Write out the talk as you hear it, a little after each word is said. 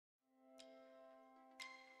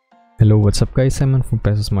Hello, what's up guys? Simon from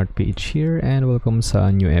Peso Smart PH here and welcome sa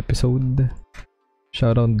new episode.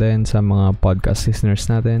 Shoutout din sa mga podcast listeners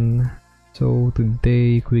natin. So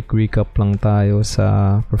today, quick recap lang tayo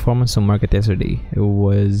sa performance ng market yesterday. It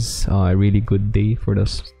was a really good day for the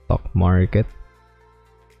stock market.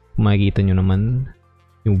 Kung makikita nyo naman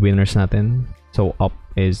yung winners natin. So up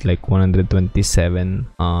is like 127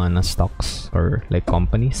 na stocks or like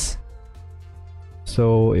companies.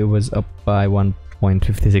 So it was up by 1.56%.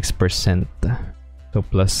 So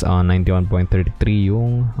plus 91.33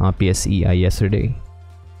 yung PSEi yesterday.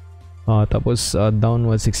 Tapos down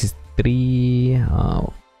was 63.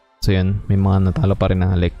 So yan, may mga natalo pa rin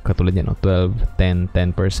na like katulad yan, 12, 10,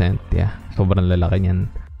 10%. Yeah, sobrang lalaki niyan.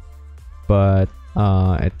 But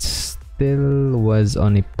it still was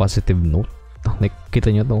on a positive note. Like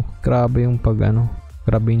kita nyo to, grabe yung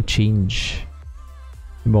grabe yung change.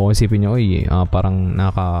 Diba kung isipin nyo, parang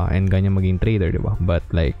naka-end ka niya maging trader, diba? But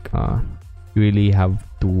like, you really have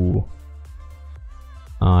to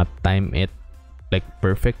time it like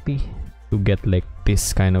perfectly to get like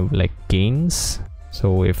this kind of like gains.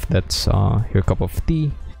 So if that's your cup of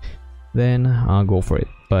tea, then go for it.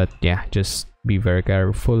 But yeah, just be very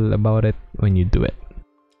careful about it when you do it.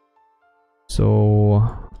 So,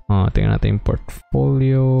 tingnan natin yung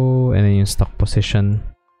portfolio and then yung stock position.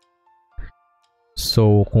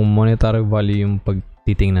 So, kung monetary value yung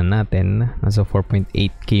pagtitingnan natin, nasa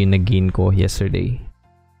 4.8k yung nag-gain ko yesterday.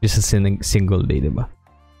 Just a single day, diba?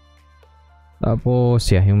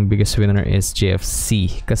 Tapos, yeah, yung biggest winner is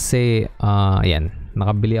GFC. Kasi, yan,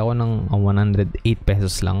 nakabili ako ng 108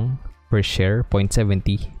 pesos lang per share,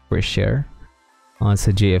 0.70 per share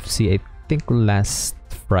sa GFC. I think last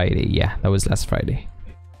Friday. Yeah, that was last Friday.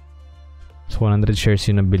 So, 100 shares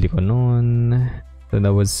yung nabili ko noon. So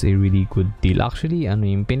that was a really good deal. Actually,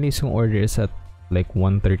 yung pinlist kong order is at like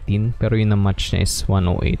 113, pero yung na-match niya is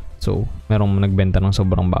 108. So, merong nagbenta ng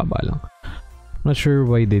sobrang baba lang. Not sure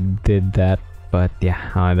why they did that, but yeah,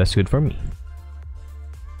 that's good for me.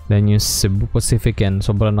 Then yung Cebu Pacific yan,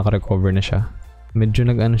 sobrang naka-recover na siya. Medyo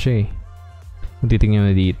nag-ano siya eh. Kung titingnan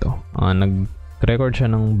na dito, nag-record siya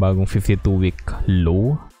ng bagong 52-week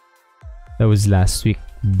low. That was last week.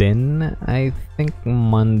 Then, I think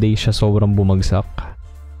Monday siya sobrang bumagsak.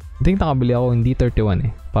 I think nakabili ako hindi 31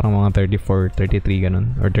 eh. Parang mga 34, 33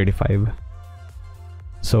 ganun. Or 35.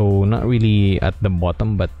 So, not really at the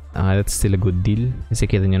bottom but that's still a good deal. Kasi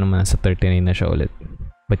kita nyo naman nasa 39 na siya ulit.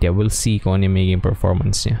 But yeah, we'll see kung ano yung magiging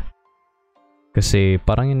performance niya. Kasi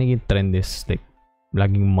parang yung naging trend is like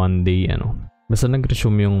laging Monday, basta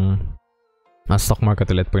nag-resume yung stock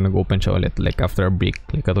market ulit pag nag-open siya ulit. Like after a break.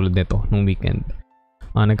 Like katulad nito, nung weekend.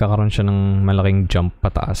 Nagkakaroon siya ng malaking jump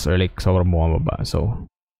pataas or like sobrang bumababa.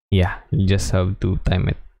 So, yeah, you just have to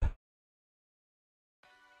time it.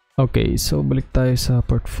 Okay, so balik tayo sa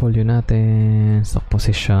portfolio natin. Stock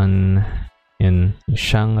position. Yan,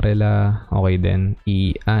 Shangri-La. Okay din.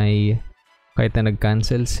 EI. Kahit na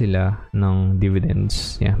nag-cancel sila ng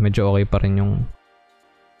dividends. Yeah, medyo okay pa rin yung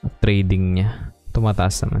trading niya.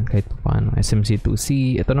 Tumataas naman kahit paano.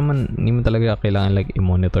 SMC2C, ito naman hindi mo talaga kailangan like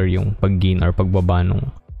i-monitor yung pag-gain or pagbaba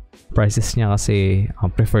ng prices niya kasi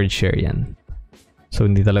preferred share yan. So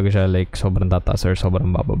hindi talaga siya like sobrang tataas or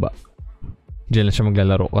sobrang bababa. Diyan lang siya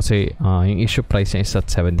maglalaro kasi yung issue price niya is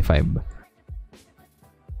at 75.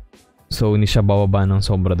 So hindi siya bababa ng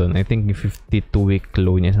sobra doon. I think yung 52-week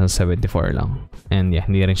low niya is 74 lang. And yeah,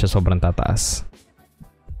 hindi rin siya sobrang tataas.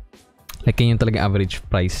 Like yun yung talaga average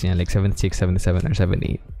price niya, like 76, 77 or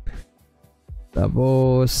 78.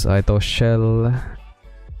 Tapos ito Shell,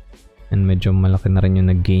 and medyo malaki na rin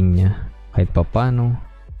yung nag-gain niya kahit pa paano.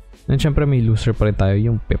 And syempre may loser pa rin tayo,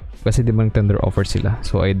 yung PIP, kasi di ba tender offer sila.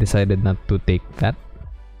 So I decided not to take that.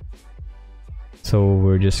 So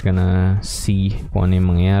we're just gonna see kung ano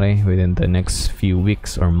yung mangyayari within the next few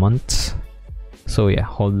weeks or months. So yeah,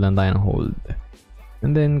 hold lang tayo ng hold.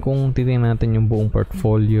 And then, kung titingnan natin yung buong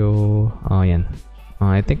portfolio, yan.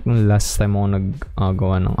 I think nung last time ako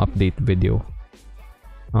naggawa ng update video,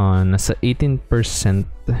 nasa 18%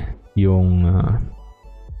 yung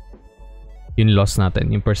loss natin,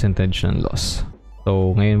 yung percentage ng loss.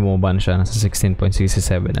 So, ngayon bumaba na siya, nasa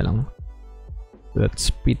 16.67 na lang. That's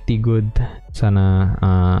pretty good. Sana,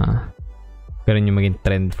 ganun yung maging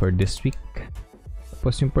trend for this week.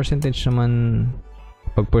 Tapos yung percentage naman,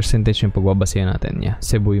 pag percentage yung pagbabasihan natin, yeah,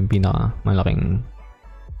 Cebu yung pinaka malaking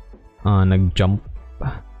nag-jump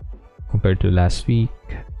compared to last week.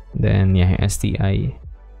 Then yeah, STI,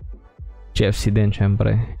 GFC din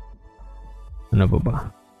syempre. Ano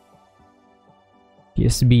ba?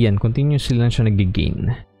 PSB yan, continuously lang siya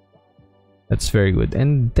nag-gain. That's very good.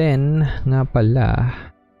 And then nga pala,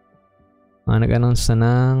 Nag-announce na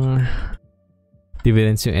ng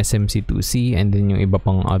dividends yung SMC2C and then yung iba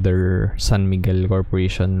pang other San Miguel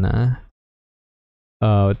Corporation na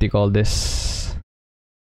what do you call this?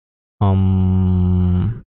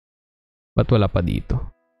 But wala pa dito.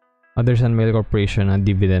 Other San Miguel Corporation na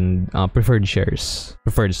dividend preferred shares,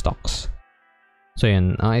 preferred stocks. So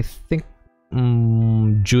yan, I think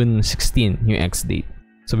June 16 yung ex-date.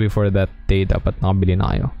 So before that day, dapat nakabili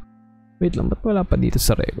na kayo. Wait lang, ba't wala pa dito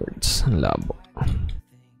sa records? Ang labo.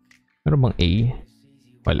 Meron bang A?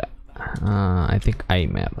 Wala. I think I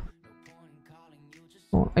meron.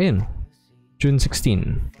 Oh, ayun. June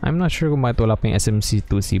 16. I'm not sure kung bakit wala pa yung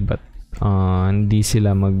SMC2C but hindi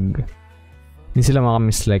sila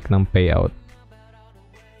makamislike ng payout.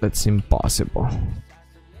 That's impossible.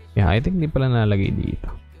 Yeah, I think hindi pala nalagay dito.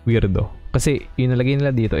 Weirdo. Kasi yung nalagay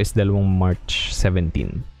nila dito is dalawang March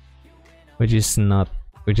 17. Which is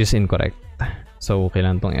incorrect. So,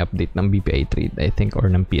 kailangan tong i-update ng BPI trade, I think, or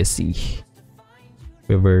ng PSEi.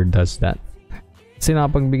 Whoever does that. Kasi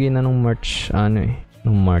nakapagbigay na nung March,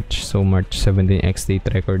 nung March. So, March 17 ex-date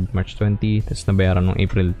record, March 20, tapos nabayaran nung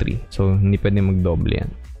April 3. So, hindi pwede magdoble yan.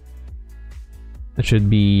 That should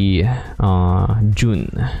be June.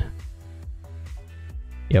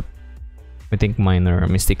 Yep. I think minor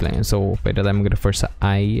mistake lang yun. So, pwede tayo mag-refer sa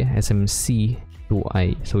I, SMC,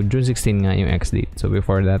 2i. So, June 16 nga yung ex-date. So,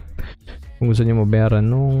 before that, kung gusto nyo mabayaran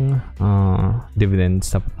nung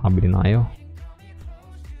dividends, dapat nakabili na kayo.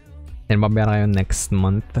 And mabayaran kayo next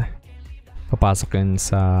month. Papasok yun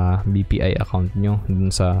sa BPI account nyo.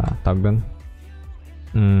 Dun sa tawag dun.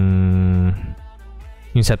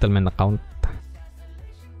 Yung settlement account.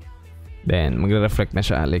 Then, magre-reflect na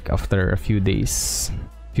siya like after a few days.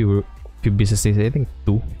 Few business days, I think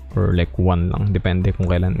 2 or like 1 lang. Depende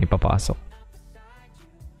kung kailan ipapasok.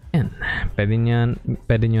 Yan. Pwede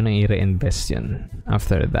nyo nang i-reinvest yan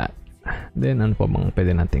after that. Then, ano pa bang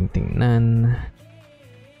pwede nating tingnan?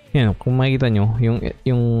 Yan, kung makikita nyo,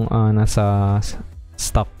 yung nasa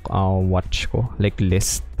stock watch ko, like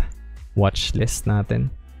watch list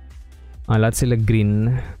natin. Lahat sila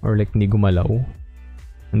green or like hindi gumalaw.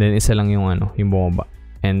 And then, isa lang yung yung bumaba.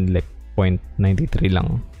 And like 0.93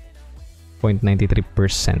 lang.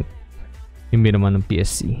 0.93% yung binaman ng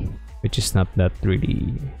PSE. Which is not that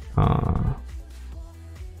really a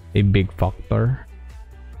big factor.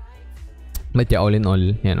 But yeah, all in all,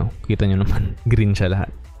 kita nyo naman, green siya lahat.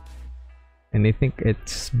 And I think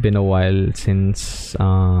it's been a while since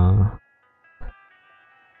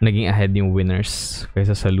naging ahead yung winners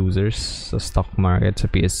kaysa sa losers sa stock market, sa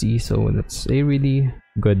PSE. So that's a really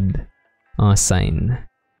good sign.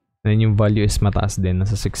 And then yung value is mataas din,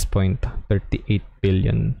 nasa 6.38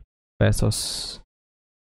 billion pesos.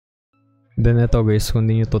 Then ito guys, kung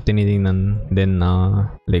hindi nyo ito tinitingnan, then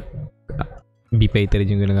like BPI trade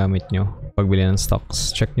yung ginagamit nyo pagbili ng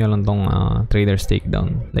stocks, check nyo lang tong trader's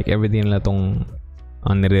takedown. Like everything nila tong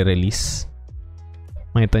nire-release.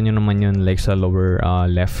 Makita nyo naman yun like sa lower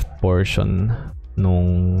left portion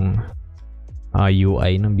nung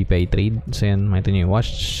UI ng BPI trade. So yan, makita nyo yung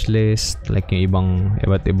watch list, like yung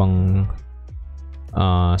iba't ibang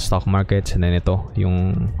stock markets. And then ito,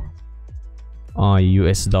 yung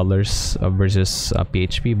US dollars versus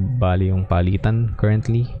PHP, bali yung palitan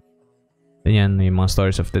currently. Then yan, may mga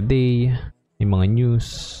stories of the day, may mga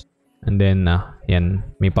news, and then yan,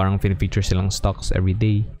 may parang feature silang stocks every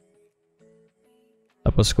day.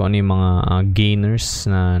 Tapos kung ano yung mga gainers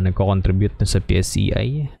na nagko-contribute na sa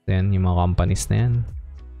PSEi, then yung mga companies na yan,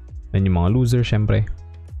 then yung mga losers syempre.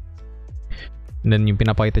 And then yung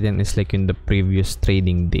pinapakita dyan is like in the previous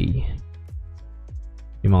trading day,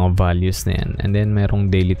 yung mga values na yan. And then merong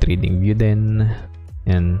daily trading view din.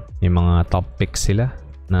 Yan, yung mga top picks sila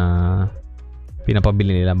na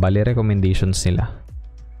pinapabili nila, bali recommendations nila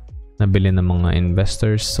nabili ng mga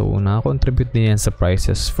investors. So naka-contribute din yan sa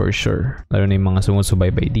prices for sure, lalo na yung mga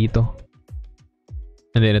sumusubaybay dito.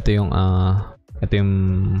 And then ito yung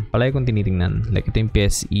palagi kong tinitingnan, like ito yung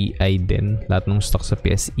PSEi din, lahat ng stock sa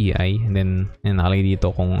PSEi. And then nakalagay dito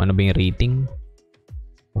kung ano ba yung rating,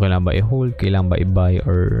 kung kailangan ba i-hold, kailangan ba i-buy,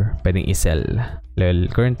 or pwedeng i-sell. Well,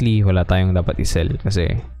 currently wala tayong dapat i-sell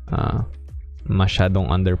kasi masyadong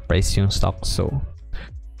underpriced yung stock. So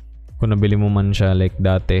kung nabili mo man siya like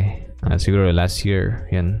dati, siguro last year,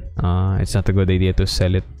 yan, it's not a good idea to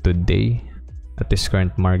sell it today at this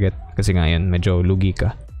current market kasi nga yan, medyo lugi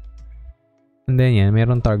ka. And then yan,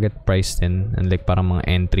 mayroon target price din, and like parang mga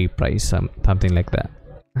entry price, something like that.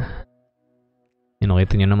 Yan,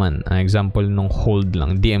 nakita nyo naman, example nung hold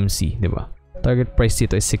lang, DMC, di ba? Target price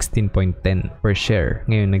dito is 16.10 per share.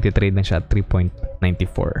 Ngayon, nagtitrade na siya at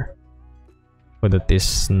 3.94. But that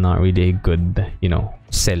is not really a good, you know,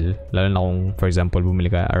 sell. Lalo na kung, for example, bumili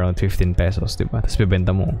ka around 15 pesos, diba? Tapos bibenta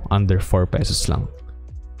mo under 4 pesos lang.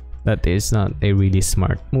 That is not a really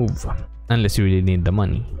smart move. Unless you really need the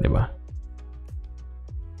money, diba?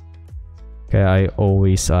 Kaya I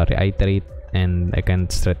always reiterate and I can't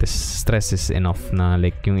stress this enough na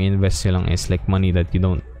like yung invest nyo lang is like money that you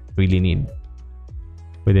don't really need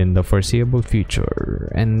within the foreseeable future.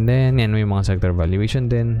 And then, yan, may mga sector valuation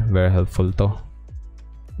din. Very helpful to.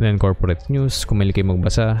 Then corporate news, kung may kayo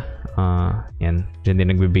magbasa, yan, dyan din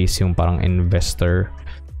nagbe-base yung parang investor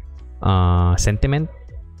sentiment.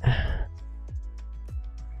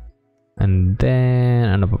 And then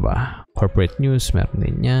ano pa ba, corporate news, meron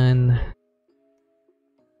din yan.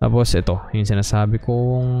 Tapos ito, yung sinasabi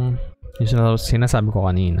ko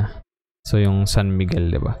kanina. So yung San Miguel,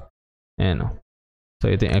 diba? Ayan o. So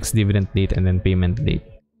ito yung ex-dividend date and then payment date.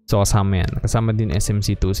 So kasama yan. Kasama din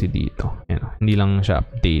SMC2C dito. Ayan, hindi lang siya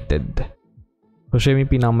updated. So siya yung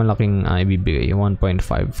pinakamalaking ibibigay,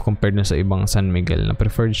 1.5 compared na sa ibang San Miguel na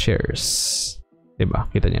preferred shares. Diba?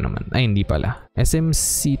 Kita nyo naman. Ay, hindi pala.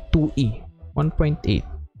 SMC2E, 1.8.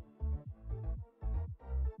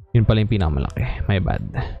 Yun pala yung pinakamalaki. My bad.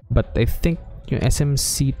 But I think yung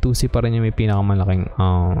SMC2C pa rin yung may pinakamalaking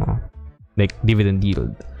like dividend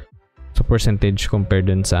yield. So percentage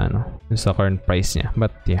compared dun sa sa current price niya.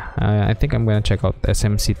 But yeah, I think I'm gonna check out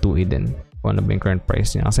SMC2E din. Kung ano ba yung current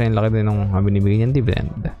price niya. Kasi yung laki din ng binibigay niyang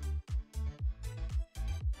dividend.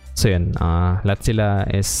 So yun, lahat sila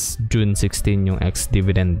is June 16 yung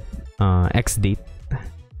ex-dividend ex-date.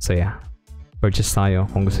 So yeah, purchase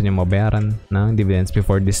tayo kung gusto niyo mabayaran ng dividends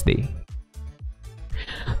before this day.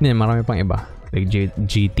 Then marami pang iba. Like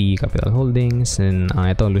GT Capital Holdings, and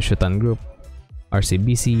ito Lushutan Group,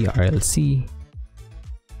 RCBC, RLC,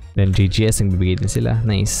 then JGS, nagbibigay din sila.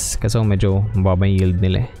 Nice. Kaso medyo mababa yung yield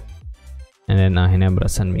nila eh. And then Hinebra,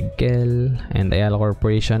 San Miguel, and Ayala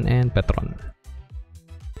Corporation, and Petron.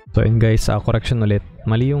 So yun guys, correction ulit.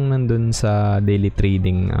 Mali yung nandun sa daily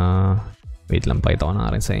trading. Wait lang, pakita ko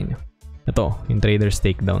na rin sa inyo. Ito, yung trader's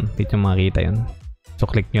takedown. Dito nyo makikita yun. So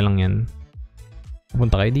click nyo lang yan.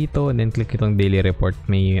 Pupunta kayo dito, and then click itong daily report.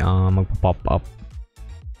 May magpa-pop up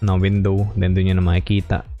na window, then doon nyo na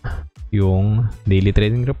makikita yung daily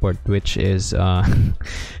trading report, which is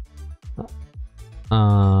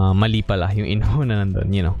mali pala yung info na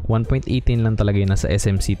nandun, you know, 1.18 lang talaga yun nasa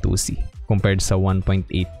SMC2C compared sa 1.8.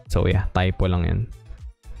 So yeah, typo lang yan.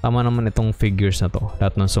 Tama naman itong figures na to,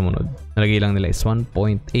 lahat ng sumunod. Nalagay lang nila is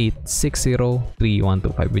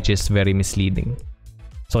 1.860325, which is very misleading.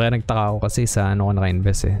 So kaya nagtaka ako kasi sa ano ko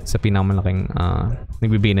naka-invest eh, sa pinakamalaking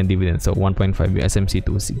nagbibigay ng dividend. So 1.5 yung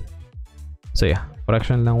SMC2C. So yeah,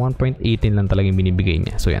 correction lang, 1.18 lang talagang binibigay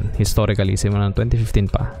niya. So yan, historically, simula ng 2015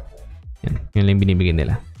 pa, yun lang binibigay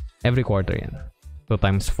nila. Every quarter yan. So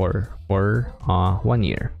times 4 for 1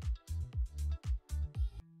 year.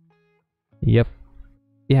 Yep.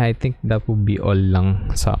 Yeah, I think that would be all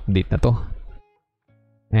lang sa update na to.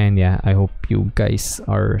 And yeah, I hope you guys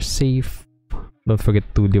are safe. Don't forget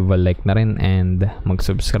to leave a like na rin and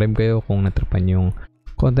mag-subscribe kayo kung natripan yung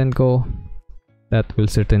content ko. That will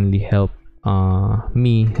certainly help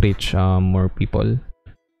me reach more people.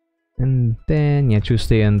 And then, yeah,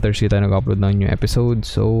 Tuesday and Thursday tayo nag-upload ng new episode.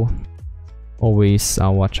 So, always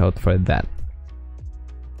watch out for that.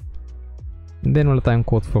 And then, wala tayong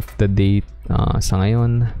quote of the day sa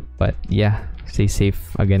ngayon. But yeah, stay safe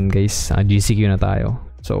again guys. GCQ na tayo.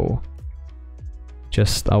 So,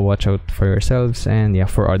 just watch out for yourselves and yeah,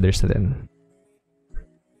 for others na din.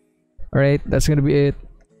 Alright, that's gonna be it.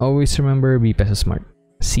 Always remember, be Peso smart.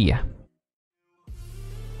 See ya.